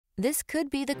This could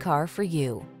be the car for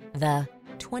you. The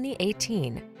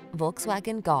 2018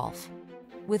 Volkswagen Golf.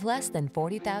 With less than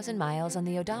 40,000 miles on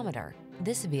the odometer,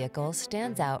 this vehicle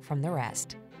stands out from the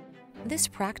rest. This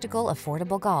practical,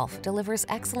 affordable Golf delivers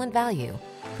excellent value,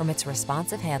 from its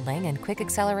responsive handling and quick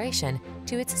acceleration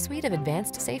to its suite of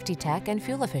advanced safety tech and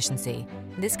fuel efficiency.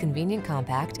 This convenient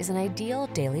compact is an ideal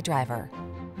daily driver.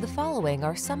 The following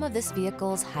are some of this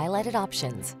vehicle's highlighted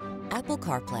options: Apple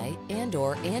CarPlay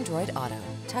and/or Android Auto,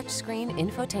 touchscreen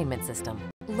infotainment system,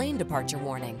 lane departure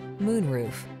warning,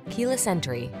 moonroof, keyless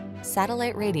entry,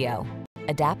 satellite radio,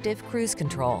 adaptive cruise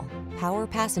control, power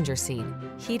passenger seat,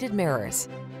 heated mirrors,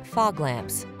 fog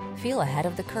lamps. Feel ahead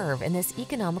of the curve in this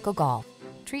economical Golf.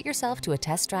 Treat yourself to a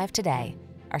test drive today.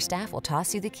 Our staff will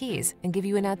toss you the keys and give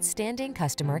you an outstanding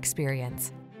customer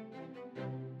experience.